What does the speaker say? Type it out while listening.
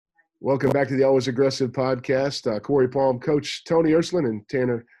Welcome back to the Always Aggressive podcast. Corey Palm, Coach Tony Ersland, and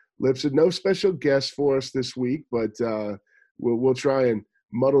Tanner Lipson. No special guest for us this week, but we'll try and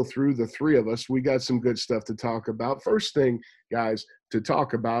muddle through the three of us. We got some good stuff to talk about. First thing, guys, to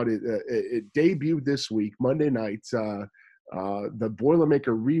talk about, it debuted this week, Monday night. The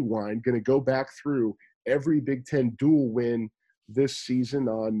Boilermaker Rewind, going to go back through every Big Ten dual win this season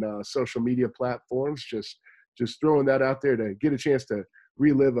on social media platforms. Just throwing that out there to get a chance to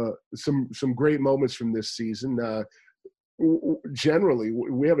relive some great moments from this season. Generally,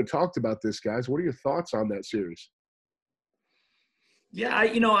 we haven't talked about this, guys. What are your thoughts on that series? Yeah,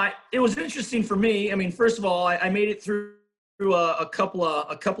 it was interesting for me. I mean, first of all, I made it through a couple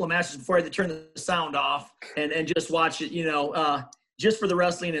of matches before I had to turn the sound off and just watch it. Just for the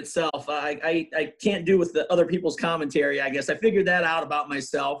wrestling itself. I can't do with the other people's commentary. I guess I figured that out about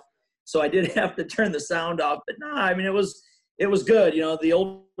myself, so I did have to turn the sound off. But no, I mean, it was good. The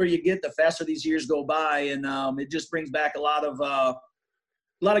older you get, the faster these years go by, and it just brings back a lot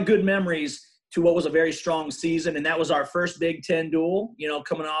of good memories to what was a very strong season. And that was our first Big Ten duel,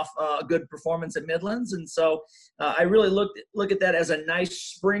 coming off a good performance at Midlands. And so I really look at that as a nice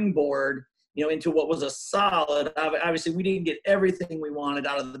springboard, into what was a solid. Obviously, we didn't get everything we wanted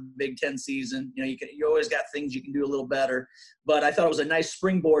out of the Big Ten season. You always got things you can do a little better. But I thought it was a nice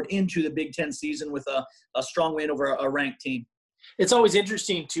springboard into the Big Ten season with a strong win over a ranked team. It's always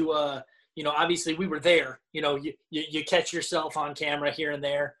interesting to, obviously we were there. You catch yourself on camera here and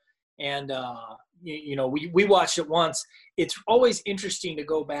there. And, we watched it once. It's always interesting to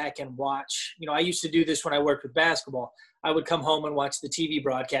go back and watch. I used to do this when I worked with basketball. I would come home and watch the TV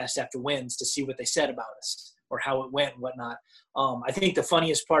broadcast after wins to see what they said about us or how it went and whatnot. I think the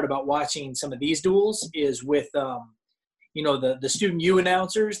funniest part about watching some of these duels is with, the student U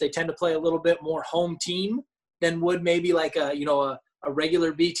announcers. They tend to play a little bit more home team than would maybe like a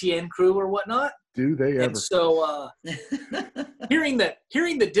regular BTN crew or whatnot. Do they ever? And so hearing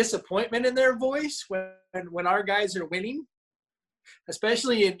the disappointment in their voice when our guys are winning,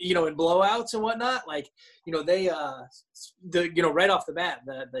 especially in blowouts and whatnot, like they right off the bat,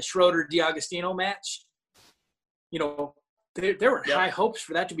 the Schroeder D'Agostino match, there were high hopes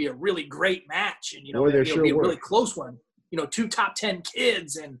for that to be a really great match, and be a really close one. 2 top 10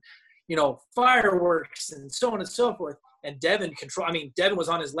 kids and fireworks and so on and so forth. And Devin was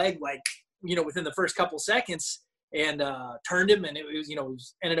on his leg within the first couple seconds and turned him, and it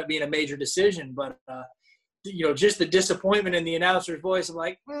was ended up being a major decision. But just the disappointment in the announcer's voice of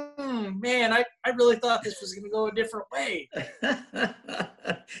like, man, I really thought this was going to go a different way.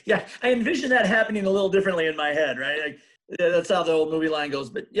 Yeah, I envisioned that happening a little differently in my head, right? Like, that's how the old movie line goes.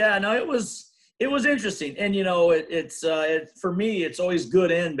 But yeah, no, it was interesting, and it's for me, it's always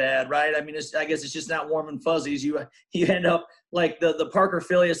good and bad, right? I mean, I guess it's just not warm and fuzzies. You end up like the Parker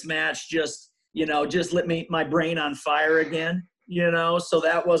Phileas match, just lit my brain on fire again, so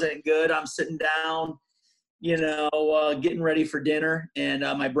that wasn't good. I'm sitting down, getting ready for dinner, and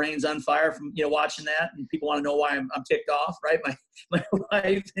my brain's on fire from watching that, and people want to know why I'm ticked off, right? My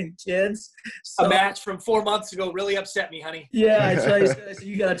wife and kids. So, a match from 4 months ago really upset me, honey. Yeah, I said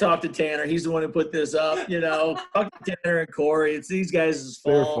you got to talk to Tanner. He's the one who put this up. Talk to Tanner and Corey. It's these guys'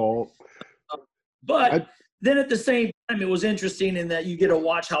 fault. Their fault. But then at the same time, it was interesting in that you get to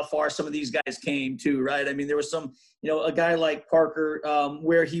watch how far some of these guys came too, right? I mean, there was some, a guy like Parker,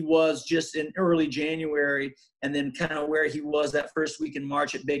 where he was just in early January, and then kind of where he was that first week in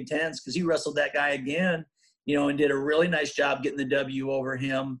March at Big Tens, because he wrestled that guy again, and did a really nice job getting the W over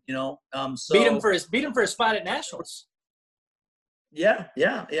him, so beat him for his spot at Nationals. Yeah,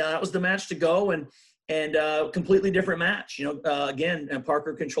 that was the match to go, and completely different match, again, and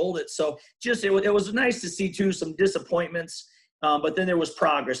Parker controlled it. So just, it was nice to see too, some disappointments, but then there was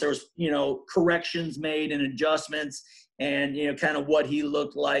progress. There was, corrections made and adjustments, and, kind of what he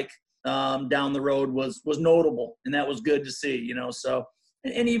looked like down the road was notable, and that was good to see, so,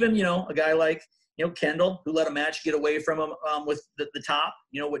 and even, a guy like, Kendall, who let a match get away from him with the top,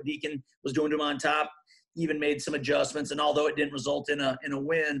 what Deacon was doing to him on top, even made some adjustments, and although it didn't result in a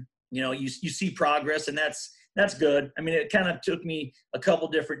win, you see progress, and that's good. I mean, it kind of took me a couple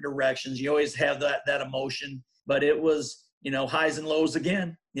different directions. You always have that emotion, but it was, highs and lows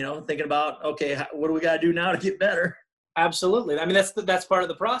again, thinking about, okay, what do we got to do now to get better? Absolutely. I mean, that's part of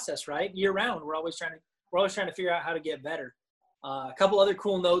the process, right? Year round, we're always trying to figure out how to get better. A couple other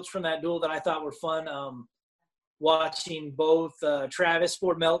cool notes from that duel that I thought were fun. Watching both Travis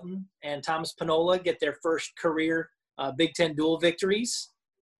Ford Melton and Thomas Panola get their first career Big Ten duel victories.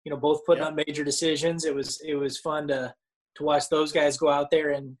 Both putting on major decisions. It was fun to watch those guys go out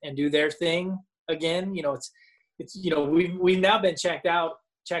there and do their thing again. It's we've now been checked out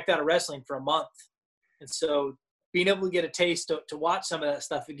checked out of wrestling for a month. And so being able to get a taste to watch some of that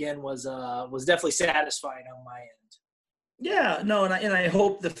stuff again was definitely satisfying on my end. Yeah, no, and I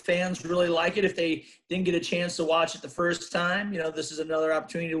hope the fans really like it. If they didn't get a chance to watch it the first time, this is another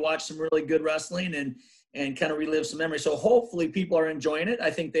opportunity to watch some really good wrestling and kind of relive some memories. So hopefully people are enjoying it. I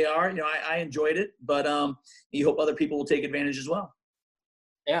think they are. I enjoyed it, but you hope other people will take advantage as well.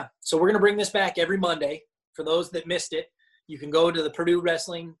 Yeah, so we're going to bring this back every Monday. For those that missed it, you can go to the Purdue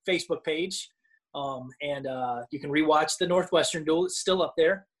Wrestling Facebook page, and you can rewatch the Northwestern duel. It's still up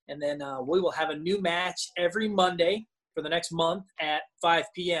there. And then we will have a new match every Monday for the next month at 5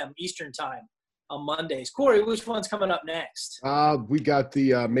 p.m. Eastern time on Mondays. Corey, which one's coming up next? We got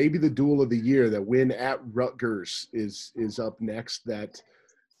the maybe the duel of the year. That win at Rutgers is up next. That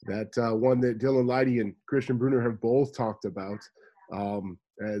one that Dylan Leidy and Christian Bruner have both talked about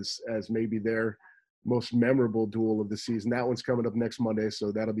as maybe their most memorable duel of the season. That one's coming up next Monday,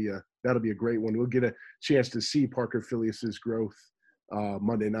 so that'll be a great one. We'll get a chance to see Parker Phileas's growth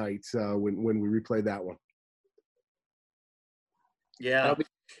Monday night when we replay that one. Yeah,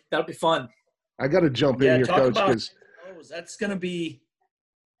 that'll be fun. I got to jump in here, Coach, because that's going to be.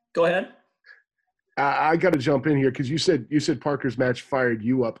 Go ahead. I got to jump in here because you said Parker's match fired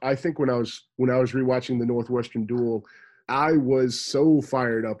you up. I think when I was rewatching the Northwestern duel, I was so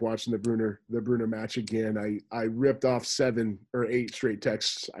fired up watching the Bruner match again. I ripped off 7 or 8 straight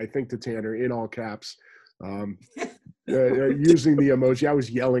texts, I think, to Tanner in all caps, using the emoji. I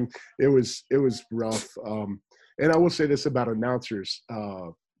was yelling. It was rough. And I will say this about announcers.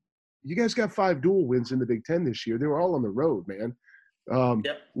 You guys got 5 dual wins in the Big Ten this year. They were all on the road, man.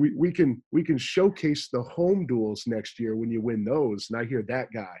 Yep. We can showcase the home duels next year when you win those. And I hear that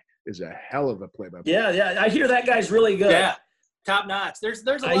guy is a hell of a play-by-play. Yeah. I hear that guy's really good. Yeah, top notch. There's a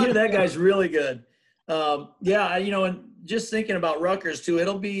lot. I hear that guy's really good. And just thinking about Rutgers too,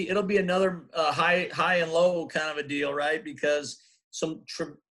 it'll be another high and low kind of a deal, right? Because some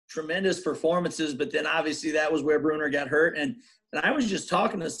tremendous performances, but then obviously that was where Bruner got hurt. And I was just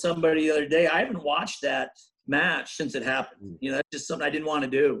talking to somebody the other day. I haven't watched that match since it happened. That's just something I didn't want to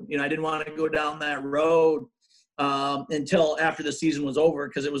do. I didn't want to go down that road until after the season was over,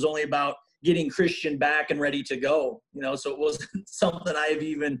 because it was only about getting Christian back and ready to go. So it wasn't something I've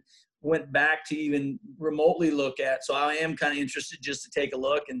even went back to even remotely look at. So I am kind of interested just to take a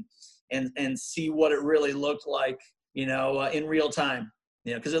look and see what it really looked like, in real time.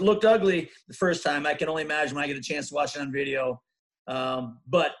 Because it looked ugly the first time. I can only imagine when I get a chance to watch it on video.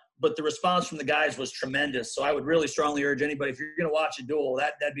 But the response from the guys was tremendous. So I would really strongly urge anybody, if you're going to watch a duel,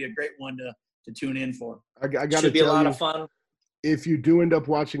 that'd be a great one to tune in for. I got to tell you, should be a lot of fun. If you do end up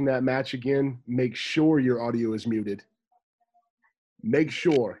watching that match again, make sure your audio is muted. Make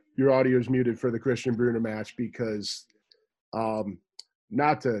sure your audio is muted for the Christian Bruner match, because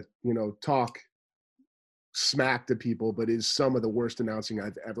not to, talk smack to people, but is some of the worst announcing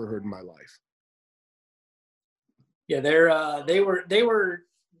I've ever heard in my life. Yeah, there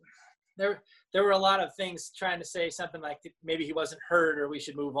were a lot of things trying to say something like maybe he wasn't hurt or we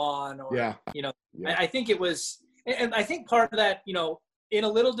should move on, or yeah. I think it was, and I think part of that, in a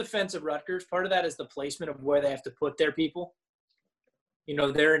little defense of Rutgers, part of that is the placement of where they have to put their people.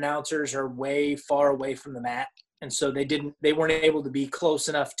 Their announcers are way far away from the mat, and so they weren't able to be close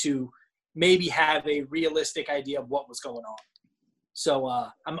enough to maybe have a realistic idea of what was going on. So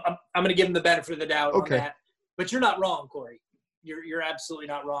I'm going to give them the benefit of the doubt on that. But you're not wrong, Corey. You're absolutely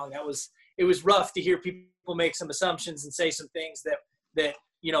not wrong. It was rough to hear people make some assumptions and say some things that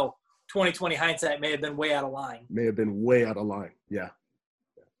 2020 hindsight may have been way out of line. Yeah.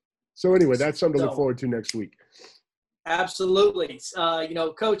 So anyway, that's something to look forward to next week. Absolutely.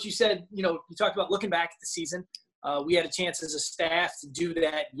 Coach, you said, you talked about looking back at the season. We had a chance as a staff to do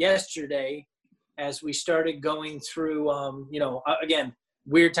that yesterday as we started going through, again,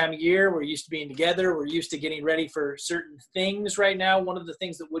 weird time of year. We're used to being together. We're used to getting ready for certain things right now. One of the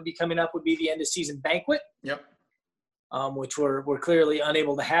things that would be coming up would be the end of season banquet. Yep. Which we're clearly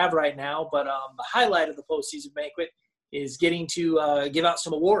unable to have right now. But the highlight of the postseason banquet is getting to give out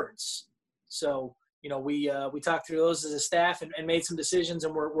some awards. So, we talked through those as a staff and made some decisions,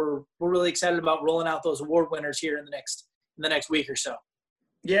 and we're really excited about rolling out those award winners here in the next week or so.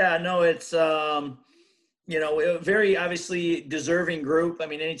 Yeah, no, it's a very obviously deserving group. I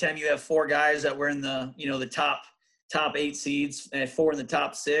mean, anytime you have 4 guys that were in the the top 8 seeds, and 4 in the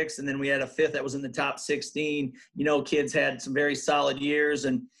top 6, and then we had a 5th that was in the top 16. Kids had some very solid years,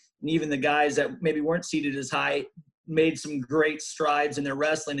 and even the guys that maybe weren't seated as high made some great strides in their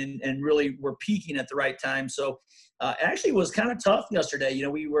wrestling and really were peaking at the right time. So actually it was kind of tough yesterday.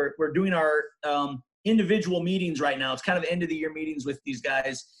 We're doing our individual meetings right now. It's kind of end of the year meetings with these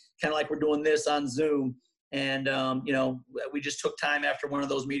guys, kind of like we're doing this on Zoom. And, we just took time after one of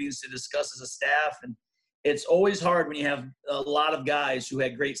those meetings to discuss as a staff. And it's always hard when you have a lot of guys who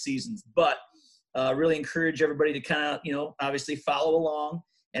had great seasons, but really encourage everybody to kind of, obviously follow along,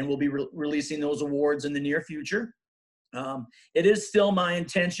 and we'll be releasing those awards in the near future. It is still my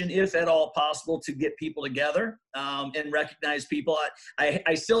intention, if at all possible, to get people together and recognize people.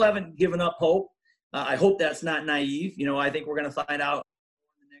 I still haven't given up hope. I hope that's not naive. I think we're going to find out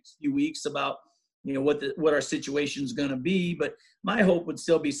in the next few weeks about, what our situation is going to be. But my hope would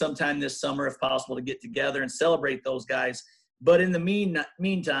still be sometime this summer, if possible, to get together and celebrate those guys. But in the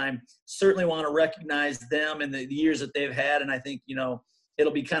meantime, certainly want to recognize them and the years that they've had. And I think,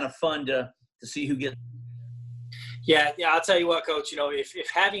 it'll be kind of fun to see who gets. Yeah. I'll tell you what, Coach. If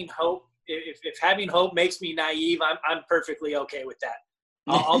having hope makes me naive, I'm perfectly okay with that.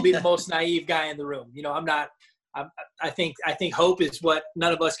 I'll be the most naive guy in the room. I'm not. I think hope is what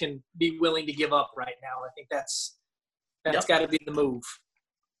none of us can be willing to give up right now. I think that's got to be the move.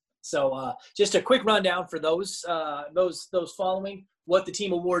 So just a quick rundown for those following what the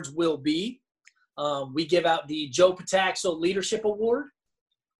team awards will be. We give out the Joe Pataxo Leadership Award.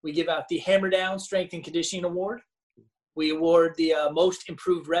 We give out the Hammer Down Strength and Conditioning Award. We award the Most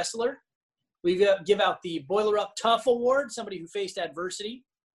Improved Wrestler. We give out the Boiler Up Tough Award, somebody who faced adversity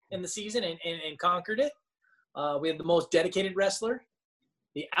in the season and conquered it. We have the Most Dedicated Wrestler,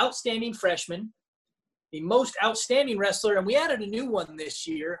 the Outstanding Freshman, the Most Outstanding Wrestler, and we added a new one this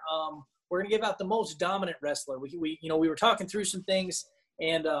year. We're going to give out the Most Dominant Wrestler. We were talking through some things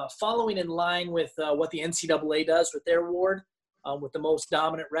and following in line with what the NCAA does with their award, with the Most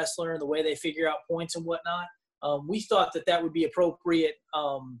Dominant Wrestler and the way they figure out points and whatnot. We thought that would be appropriate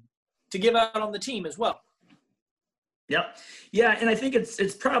to give out on the team as well. Yep. Yeah, and I think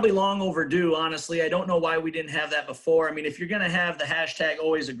it's probably long overdue, honestly. I don't know why we didn't have that before. I mean, if you're going to have the hashtag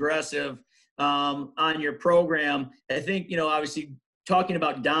always aggressive on your program, I think, obviously talking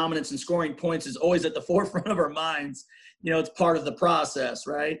about dominance and scoring points is always at the forefront of our minds. It's part of the process,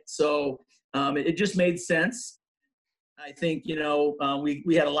 right? So it just made sense. I think,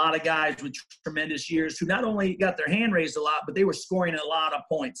 we had a lot of guys with tremendous years who not only got their hand raised a lot, but they were scoring a lot of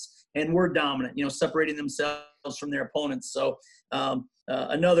points and were dominant, separating themselves from their opponents. So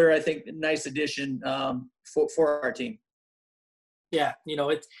another, I think, nice addition for our team. Yeah,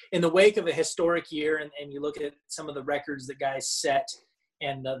 it's in the wake of a historic year, and you look at some of the records that guys set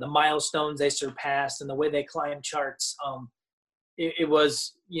and the milestones they surpassed and the way they climbed charts. It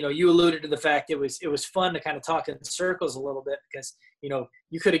was, you alluded to the fact it was fun to kind of talk in circles a little bit because,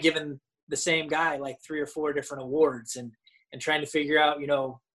 you could have given the same guy like 3 or 4 different awards and trying to figure out,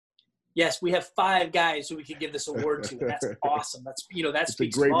 yes, we have 5 guys who we could give this award to. That's awesome. That's, that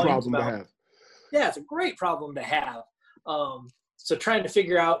speaks a great volumes problem about, to have. Yeah, it's a great problem to have. So trying to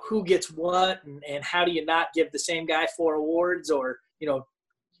figure out who gets what and how do you not give the same guy 4 awards or,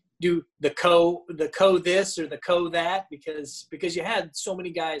 do the co this or the co that because you had so many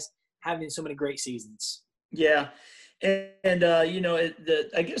guys having so many great seasons. Yeah. And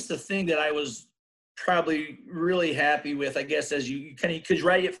I guess the thing that I was probably really happy with, I guess, as you kind of, because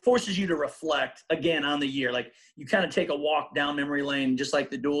right, it forces you to reflect again on the year. Like you kind of take a walk down memory lane, just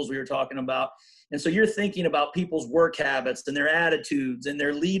like the duels we were talking about. And so you're thinking about people's work habits and their attitudes and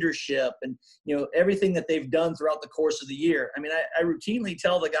their leadership and, everything that they've done throughout the course of the year. I mean, I routinely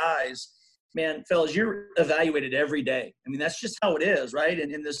tell the guys, man, fellas, you're evaluated every day. I mean, that's just how it is, right?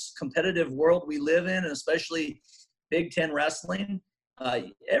 And in this competitive world we live in, and especially Big Ten wrestling,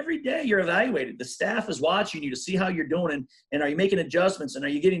 every day you're evaluated. The staff is watching you to see how you're doing and are you making adjustments and are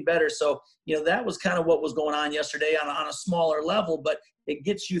you getting better? So, that was kind of what was going on yesterday on a smaller level, but it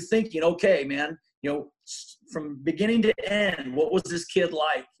gets you thinking, okay, man, from beginning to end, what was this kid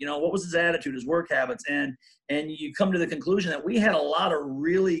like? What was his attitude, his work habits? And you come to the conclusion that we had a lot of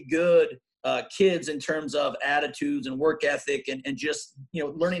really good kids in terms of attitudes and work ethic and just,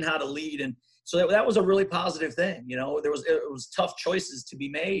 learning how to lead. And so that was a really positive thing. It was tough choices to be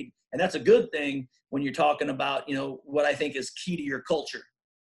made. And that's a good thing when you're talking about, what I think is key to your culture.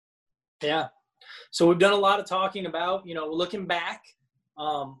 Yeah. So we've done a lot of talking about, looking back.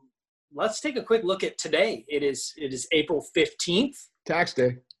 Let's take a quick look at today. It is April 15th. Tax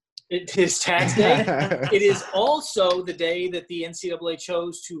day. It is tax day. It is also the day that the NCAA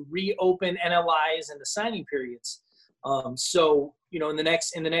chose to reopen NLIs and the signing periods. So, in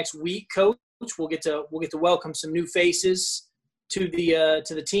the next week, Coach, we'll get to welcome some new faces to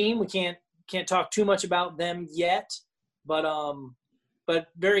the team. We can't talk too much about them yet, but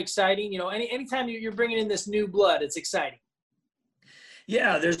very exciting. Anytime you're bringing in this new blood, it's exciting.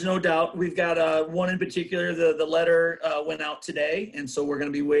 Yeah, there's no doubt. We've got one in particular. The letter went out today, and so we're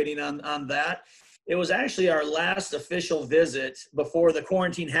going to be waiting on that. It was actually our last official visit before the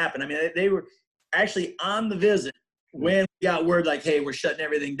quarantine happened. I mean, they were actually on the visit when we got word like, hey, we're shutting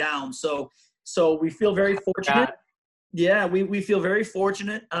everything down. So we feel very fortunate. Yeah, we feel very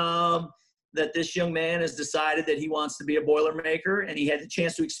fortunate that this young man has decided that he wants to be a Boilermaker, and he had the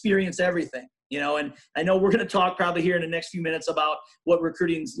chance to experience everything. And I know we're going to talk probably here in the next few minutes about what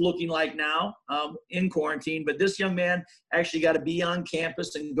recruiting's looking like now in quarantine. But this young man actually got to be on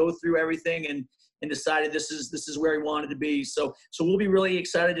campus and go through everything and decided this is where he wanted to be. So we'll be really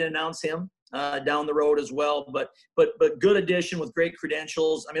excited to announce him down the road as well. But good addition with great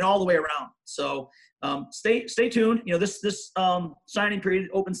credentials. I mean, all the way around. So stay tuned. This signing period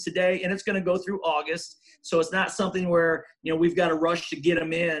opens today, and it's going to go through August. So it's not something where we've got to rush to get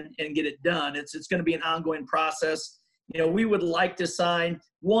them in and get it done. It's going to be an ongoing process. We would like to sign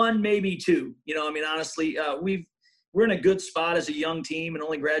one, maybe two. Honestly, we're in a good spot as a young team and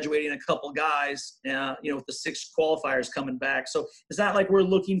only graduating a couple guys. With the 6 qualifiers coming back, so it's not like we're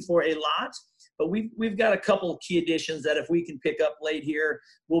looking for a lot. But we've got a couple key additions that if we can pick up late here,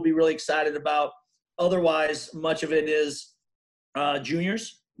 we'll be really excited about. Otherwise, much of it is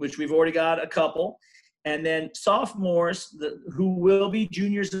juniors, which we've already got a couple. And then sophomores who will be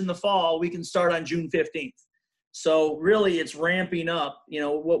juniors in the fall, we can start on June 15th. So really it's ramping up.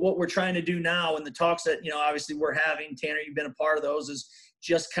 What we're trying to do now and the talks that, obviously we're having, Tanner, you've been a part of those, is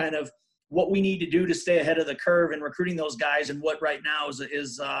just kind of what we need to do to stay ahead of the curve in recruiting those guys. And what right now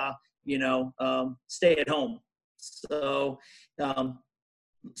is stay at home. So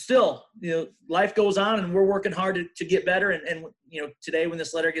still, life goes on and we're working hard to get better. And today when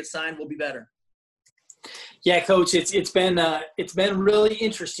this letter gets signed, we'll be better. Yeah, Coach, it's been really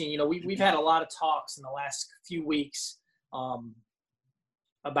interesting. We've had a lot of talks in the last few weeks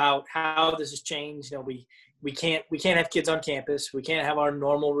about how this has changed. We can't have kids on campus. We can't have our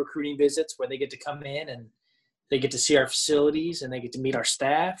normal recruiting visits where they get to come in and they get to see our facilities and they get to meet our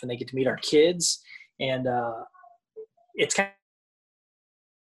staff and they get to meet our kids. And it's kind of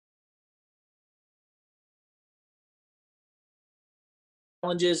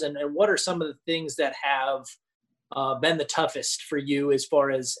challenges, and what are some of the things that have been the toughest for you as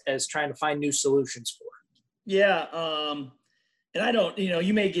far as trying to find new solutions for? Yeah. And I don't,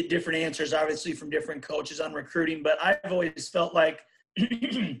 you may get different answers obviously from different coaches on recruiting, but I've always felt like,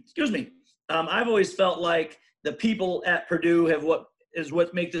 excuse me. I've always felt like the people at Purdue have what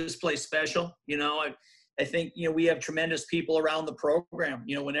make this place special. I think, we have tremendous people around the program,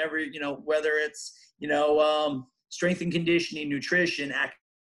 whenever, whether it's, strength and conditioning, nutrition,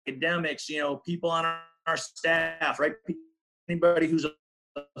 academics, people on our staff, right? Anybody who's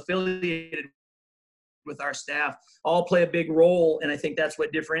affiliated with our staff all play a big role. And I think that's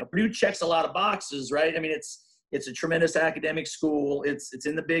what Purdue checks a lot of boxes, right? I mean, it's a tremendous academic school. It's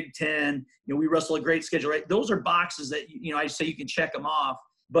in the Big Ten. We wrestle a great schedule, right? Those are boxes that, I say you can check them off.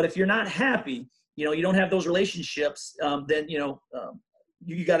 But if you're not happy, you don't have those relationships, then,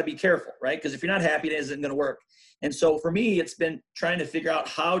 you got to be careful, right? Because if you're not happy, it isn't going to work. And so for me, it's been trying to figure out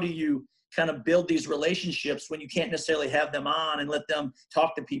how do you kind of build these relationships when you can't necessarily have them on and let them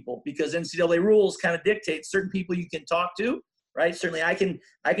talk to people, because NCAA rules kind of dictate certain people you can talk to, right? Certainly I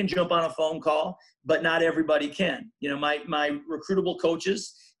can jump on a phone call, but not everybody can. My recruitable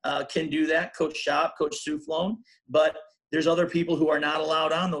coaches can do that, Coach Shop, Coach Soufflone, but there's other people who are not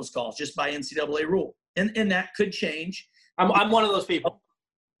allowed on those calls just by NCAA rule. And that could change. I'm one of those people.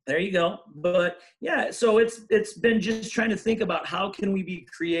 There you go. But yeah, so it's been just trying to think about how can we be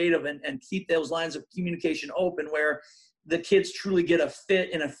creative and keep those lines of communication open where the kids truly get a fit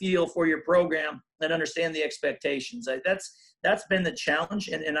and a feel for your program and understand the expectations. That's been the challenge.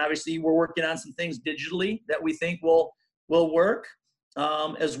 And obviously we're working on some things digitally that we think will work,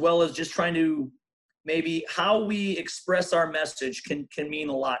 as well as just trying to maybe how we express our message can mean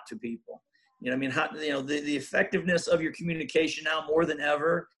a lot to people. The effectiveness of your communication now more than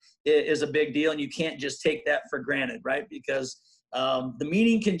ever is a big deal, and you can't just take that for granted, right? Because the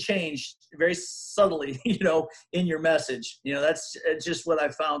meaning can change very subtly, in your message. That's just what I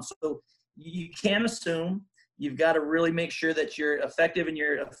found. So you can't assume. You've got to really make sure that you're effective and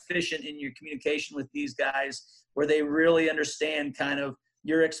you're efficient in your communication with these guys, where they really understand kind of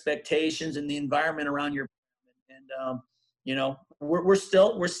your expectations and the environment around your. And we're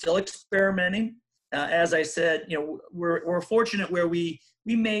still experimenting. As I said, we're fortunate where we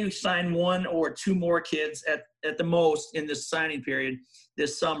may sign 1 or 2 more kids at the most in this signing period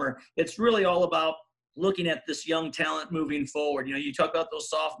this summer. It's really all about looking at this young talent moving forward. You talk about those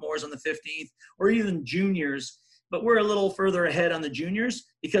sophomores on the 15th or even juniors. but we're a little further ahead on the juniors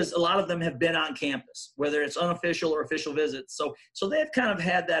because a lot of them have been on campus, whether it's unofficial or official visits. So they've kind of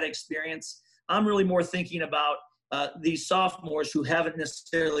had that experience. I'm really more thinking about these sophomores who haven't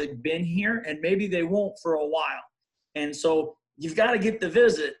necessarily been here, and maybe they won't for a while. And so you've got to get the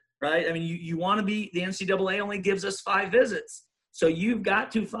visit, right? I mean, you want to be – the NCAA only gives us 5 visits. So you've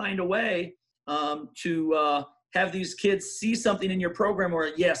got to find a way to have these kids see something in your program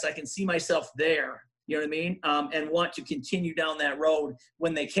where, yes, I can see myself there, you know what I mean, and want to continue down that road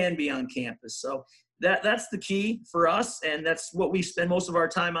when they can be on campus. So that's the key for us, and that's what we spend most of our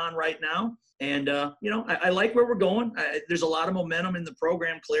time on right now. And, I like where we're going. There's a lot of momentum in the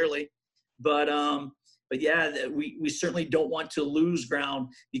program, clearly. But yeah, we certainly don't want to lose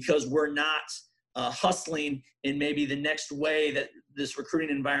ground because we're not hustling in maybe the next way that this recruiting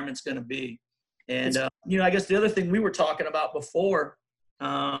environment's going to be. And, I guess the other thing we were talking about before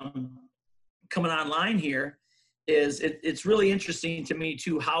coming online here is it's really interesting to me,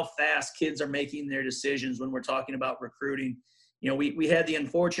 too, how fast kids are making their decisions when we're talking about recruiting. We had the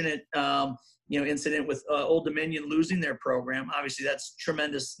unfortunate, incident with Old Dominion losing their program. Obviously, that's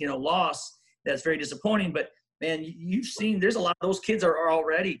tremendous, loss. That's very disappointing. But, man, you've seen there's a lot of those kids are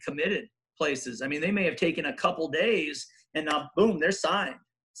already committed places. I mean, they may have taken a couple days and now, boom, they're signed.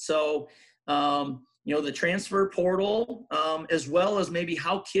 So, the transfer portal, as well as maybe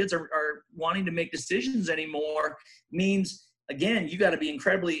how kids are wanting to make decisions anymore means, again, you got to be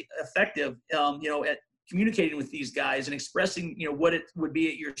incredibly effective, at communicating with these guys and expressing, what it would be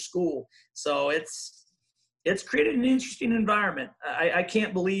at your school. So it's created an interesting environment. I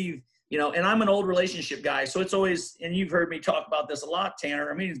can't believe, and I'm an old relationship guy, so it's always, and you've heard me talk about this a lot,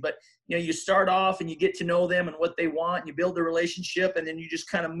 Tanner, but you start off and you get to know them and what they want, and you build the relationship, and then you just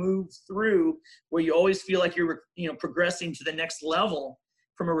kind of move through where you always feel like you're, progressing to the next level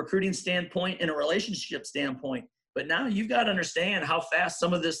from a recruiting standpoint and a relationship standpoint. But now you've got to understand how fast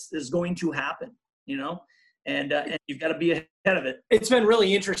some of this is going to happen, and you've got to be ahead of it. It's been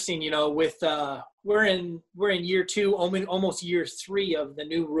really interesting, with we're in year 2, almost year 3 of the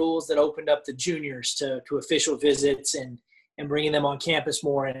new rules that opened up the juniors to official visits and bringing them on campus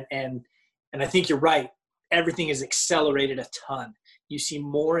more. And I think you're right. Everything is accelerated a ton. You see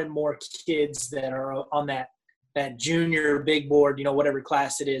more and more kids that are on that junior big board, whatever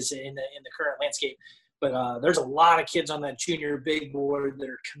class it is in the current landscape. But there's a lot of kids on that junior big board that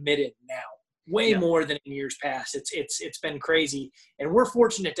are committed now, way more than in years past. It's been crazy, and we're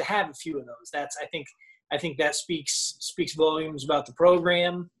fortunate to have a few of those. I think that speaks volumes about the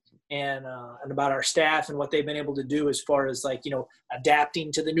program and about our staff and what they've been able to do as far as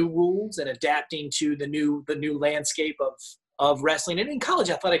adapting to the new rules and adapting to the new landscape of wrestling and in college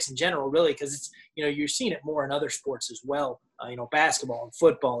athletics in general, really, because it's you're seeing it more in other sports as well. Basketball and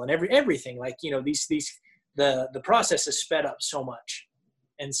football and everything. The process has sped up so much.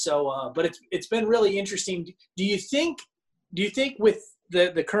 And so, but it's been really interesting. Do you think with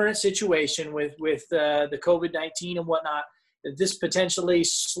the current situation with the COVID-19 and whatnot, that this potentially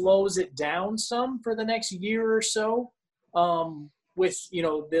slows it down some for the next year or so? With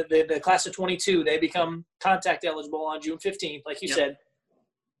the class of 22, they become contact eligible on June 15th, like you said.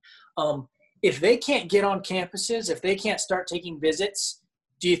 If they can't get on campuses, if they can't start taking visits,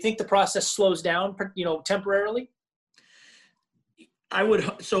 do you think the process slows down, temporarily?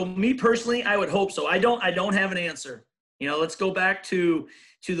 So me personally, I would hope so. I don't have an answer. Let's go back to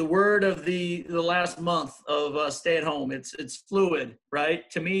the word of the last month of stay at home. It's fluid, right?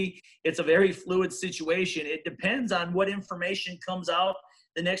 To me, it's a very fluid situation. It depends on what information comes out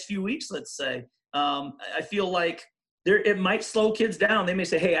the next few weeks, let's say. I feel like it might slow kids down. They may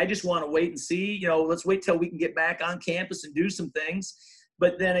say, hey, I just want to wait and see, let's wait till we can get back on campus and do some things.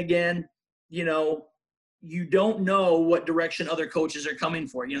 But then again, you don't know what direction other coaches are coming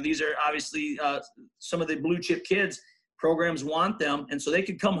for. These are obviously some of the blue chip kids. Programs want them, and so they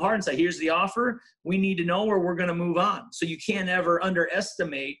could come hard and say, here's the offer. We need to know, or we're going to move on. So you can't ever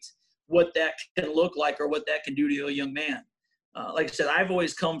underestimate what that can look like or what that can do to a young man. Like I said, I've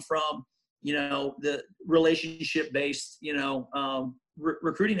always come from, the relationship-based,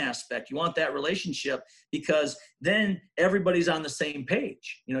 recruiting aspect. You want that relationship because then everybody's on the same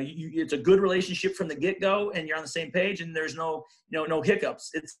page. It's a good relationship from the get-go, and you're on the same page, and there's no hiccups.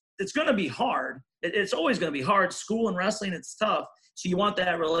 It's going to be hard. It's always going to be hard. School and wrestling, it's tough. So you want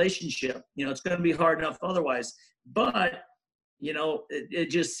that relationship. It's going to be hard enough otherwise. But,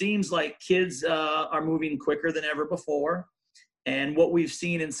 it just seems like kids are moving quicker than ever before. And what we've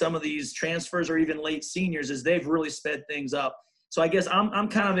seen in some of these transfers or even late seniors is they've really sped things up. So I guess I'm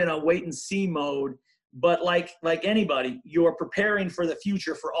kind of in a wait and see mode. But like anybody, you're preparing for the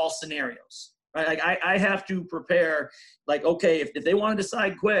future for all scenarios. right? Like I have to prepare, like, okay, if they want to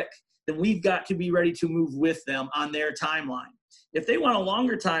decide quick, then we've got to be ready to move with them on their timeline. If they want a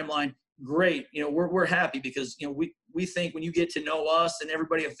longer timeline, great. You know, we're happy because, you know, we think when you get to know us and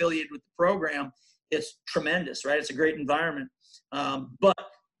everybody affiliated with the program, it's tremendous, right? It's a great environment. But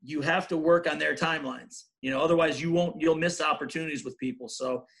you have to work on their timelines, you know, otherwise you'll miss opportunities with people.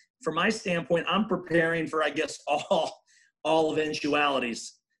 So from my standpoint, I'm preparing for, I guess, all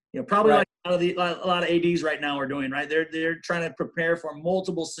eventualities, you know, probably Right. like a lot of ADs right now are doing, right? They're trying to prepare for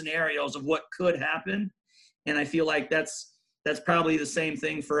multiple scenarios of what could happen. And I feel like that's probably the same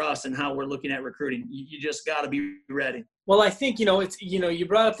thing for us and how we're looking at recruiting. You just got to be ready. Well, I think, you know, it's, you know, you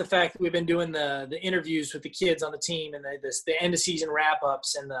brought up the fact that we've been doing the interviews with the kids on the team and the end of season wrap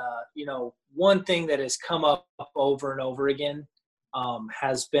ups, and you know, one thing that has come up over and over again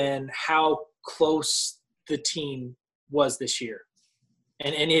has been how close the team was this year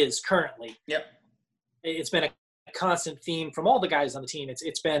and is currently. Yep. It's been a constant theme from all the guys on the team.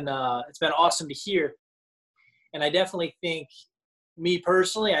 It's been awesome to hear. And I definitely think, me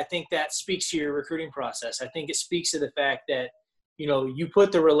personally, I think that speaks to your recruiting process. I think it speaks to the fact that, you know, you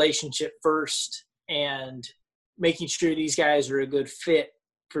put the relationship first and making sure these guys are a good fit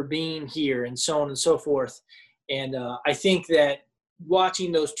for being here and so on and so forth. And I think that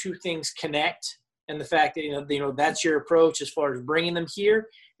watching those two things connect, and the fact that, you know, that's your approach as far as bringing them here.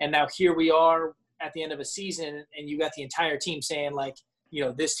 And now here we are at the end of a season, and you got the entire team saying, like, you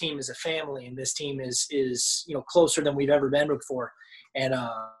know, this team is a family, and this team is, you know, closer than we've ever been before. And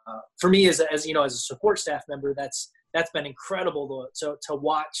for me, as you know, as a support staff member, that's been incredible to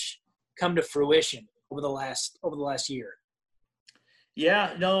watch come to fruition over the last year.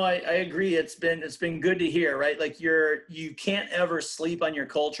 Yeah, no, I agree. It's been good to hear, right? Like you can't ever sleep on your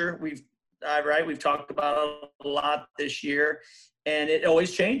culture. We've talked about it a lot this year, and it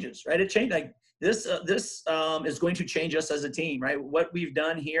always changes, right? It changed. Like this is going to change us as a team, right? What we've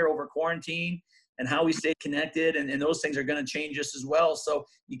done here over quarantine and how we stay connected, and those things are going to change us as well. So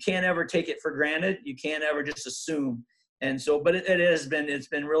you can't ever take it for granted. You can't ever just assume. And so, but it's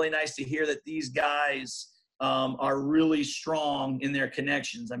been really nice to hear that these guys are really strong in their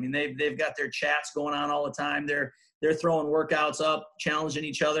connections. I mean, they've got their chats going on all the time. They're throwing workouts up, challenging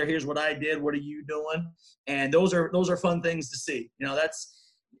each other. Here's what I did. What are you doing? And those are fun things to see. You know,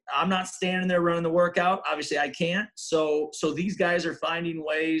 I'm not standing there running the workout. Obviously I can't. So these guys are finding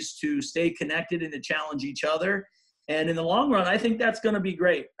ways to stay connected and to challenge each other. And in the long run, I think that's going to be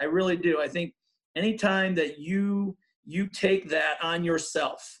great. I really do. I think anytime that you take that on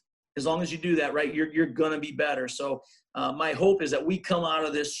yourself, as long as you do that, right, you're going to be better. So my hope is that we come out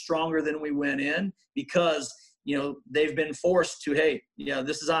of this stronger than we went in, because, you know, they've been forced to, hey, yeah,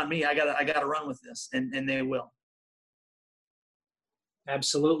 this is on me. I gotta run with this, and they will.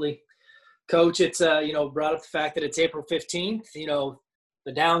 Absolutely. Coach, it's, you know, brought up the fact that it's April 15th. You know,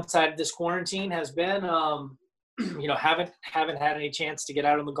 the downside of this quarantine has been, you know, haven't had any chance to get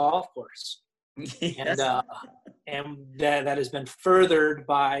out on the golf course. Yes. And that has been furthered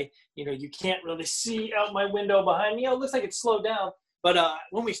by, you know, you can't really see out my window behind me. Oh, it looks like it's slowed down. But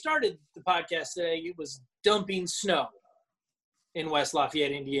when we started the podcast today, it was dumping snow in West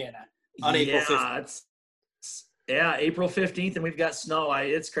Lafayette, Indiana on April 15th. Yeah, April 15th, and we've got snow.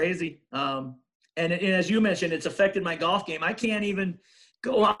 It's crazy. And as you mentioned, it's affected my golf game. I can't even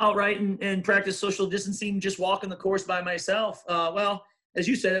go out, right, and practice social distancing, just walking the course by myself. Well, as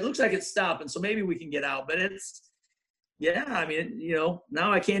you said, it looks like it's stopping, so maybe we can get out. But I mean, you know,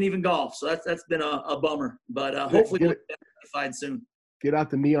 now I can't even golf. So that's been a bummer. But hopefully we'll get rectified soon. Get out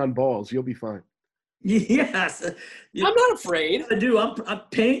the neon balls. You'll be fine. Yes. I'm not afraid. I do. I'm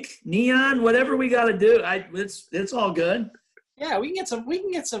pink, neon, whatever we got to do. It's all good. Yeah, we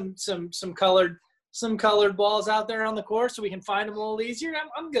can get some colored balls out there on the course so we can find them a little easier.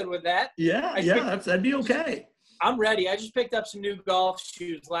 I'm good with that. Yeah, that'd be okay. I'm ready. I just picked up some new golf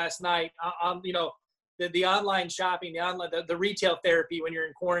shoes last night. You know, the online shopping, the retail therapy when you're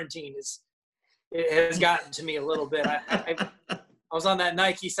in quarantine has gotten to me a little bit. I was on that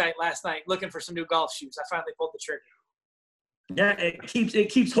Nike site last night looking for some new golf shoes. I finally pulled the trigger. Yeah, it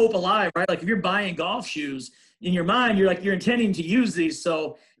keeps hope alive, right? Like if you're buying golf shoes, in your mind, you're intending to use these,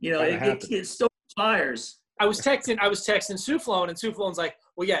 so you know it still inspires. I was texting Souflon, and Souflon's like,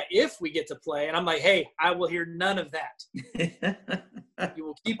 "Well, yeah, if we get to play," and I'm like, "Hey, I will hear none of that. You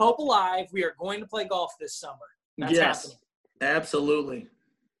will keep hope alive. We are going to play golf this summer. That's happening." Absolutely.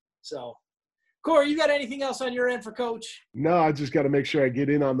 So, Corey, you got anything else on your end for Coach? No, I just got to make sure I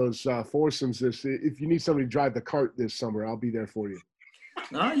get in on those foursomes. If you need somebody to drive the cart this summer, I'll be there for you.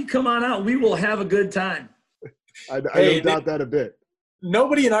 No, you come on out. We will have a good time. I don't doubt that a bit.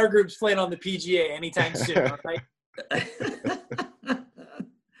 nobody in our group's playing on the PGA anytime soon. All right.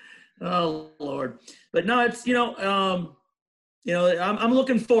 Oh Lord, but no, it's I'm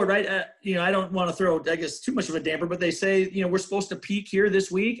looking forward, right? I don't want to throw, I guess, too much of a damper, but they say we're supposed to peak here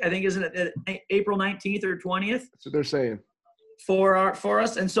this week. I think isn't it April 19th or 20th? That's what they're saying for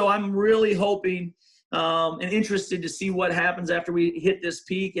us, and so I'm really hoping and interested to see what happens after we hit this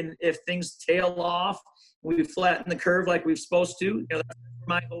peak, and if things tail off, we flatten the curve like we're supposed to. That's what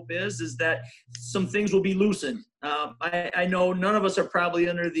my hope is that some things will be loosened. I know none of us are probably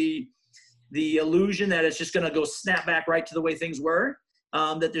under the illusion that it's just going to go snap back right to the way things were,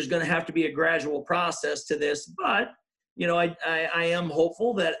 that there's going to have to be a gradual process to this. But, I am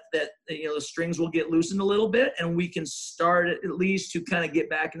hopeful that the strings will get loosened a little bit, and we can start at least to kind of get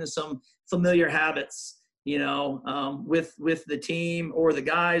back into some familiar habits, with the team or the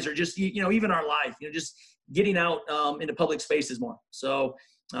guys, or just, even our life, just getting out into public spaces more. So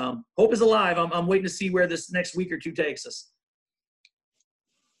hope is alive. I'm waiting to see where this next week or two takes us.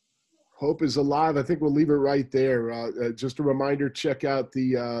 Hope is alive. I think we'll leave it right there. Just a reminder, check out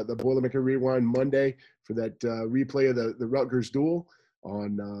the Boilermaker Rewind Monday for that replay of the Rutgers duel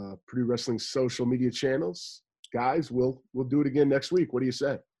on Purdue Wrestling's social media channels. Guys, we'll do it again next week. What do you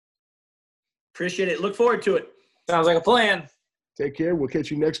say? Appreciate it. Look forward to it. Sounds like a plan. Take care. We'll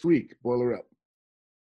catch you next week. Boiler up.